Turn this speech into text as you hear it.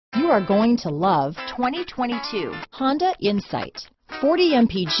are going to love 2022 Honda Insight. 40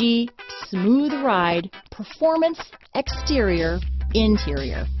 mpg, smooth ride, performance, exterior,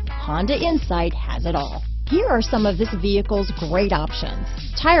 interior. Honda Insight has it all. Here are some of this vehicle's great options: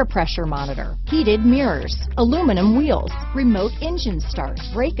 tire pressure monitor, heated mirrors, aluminum wheels, remote engine start,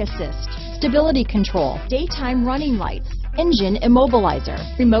 brake assist, stability control, daytime running lights, engine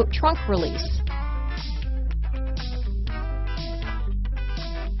immobilizer, remote trunk release.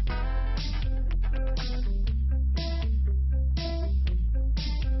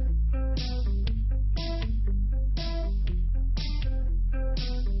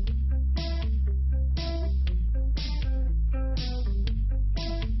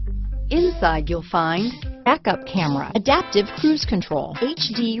 Inside you'll find Backup camera, adaptive cruise control,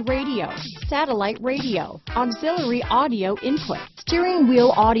 HD radio, satellite radio, auxiliary audio input, steering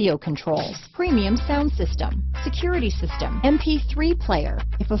wheel audio controls, premium sound system, security system, MP3 player.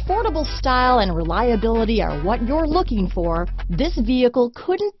 If affordable style and reliability are what you're looking for, this vehicle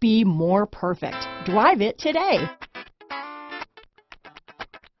couldn't be more perfect. Drive it today.